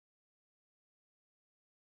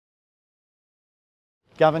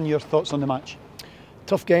Gavin, your thoughts on the match?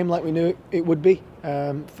 Tough game, like we knew it would be.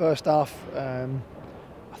 First half, I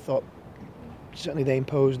thought certainly they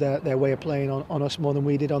imposed their way of playing on us more than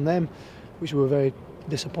we did on them, which we were very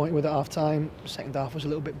disappointed with at half time. Second half was a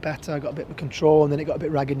little bit better, got a bit of control, and then it got a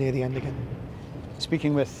bit ragged near the end again.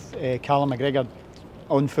 Speaking with Callum McGregor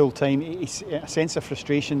on full time, he's a sense of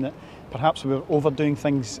frustration that perhaps we were overdoing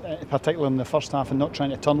things, particularly in the first half, and not trying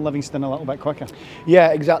to turn Livingston a little bit quicker. Yeah,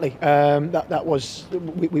 exactly. That was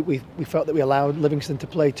we felt that we allowed Livingston to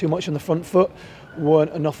play too much on the front foot,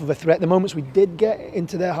 weren't enough of a threat. The moments we did get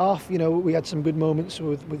into their half, you know, we had some good moments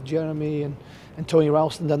with Jeremy and Tony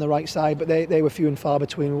Ralston down the right side, but they were few and far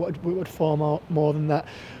between. We would far more than that.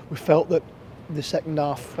 We felt that the second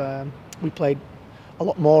half we played a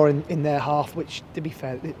lot more in their half, which, to be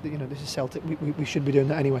fair, you know, this is Celtic. We should be doing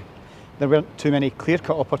that anyway. There weren't too many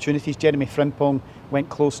clear-cut opportunities. Jeremy Frimpong went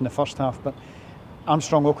close in the first half, but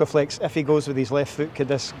Armstrong Okaflex, if he goes with his left foot, could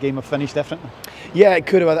this game have finished differently? Yeah, it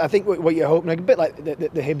could have. I think what you're hoping, a bit like the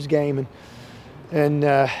Hibs game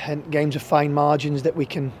and games of fine margins, that we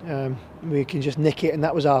can just nick it, and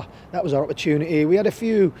that was our opportunity. We had a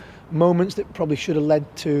few moments that probably should have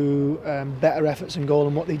led to better efforts and goal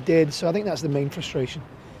than what they did. So I think that's the main frustration.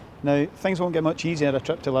 Now, things won't get much easier. A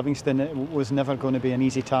trip to Livingston, it was never going to be an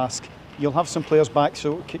easy task. You'll have some players back,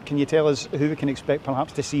 so can you tell us who we can expect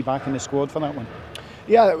perhaps to see back in the squad for that one?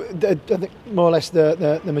 Yeah, I think more or less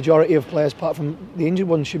the majority of players, apart from the injured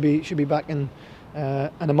ones, should be back and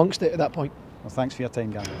amongst it at that point. Well, thanks for your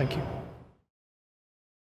time, Gavin. Thank you.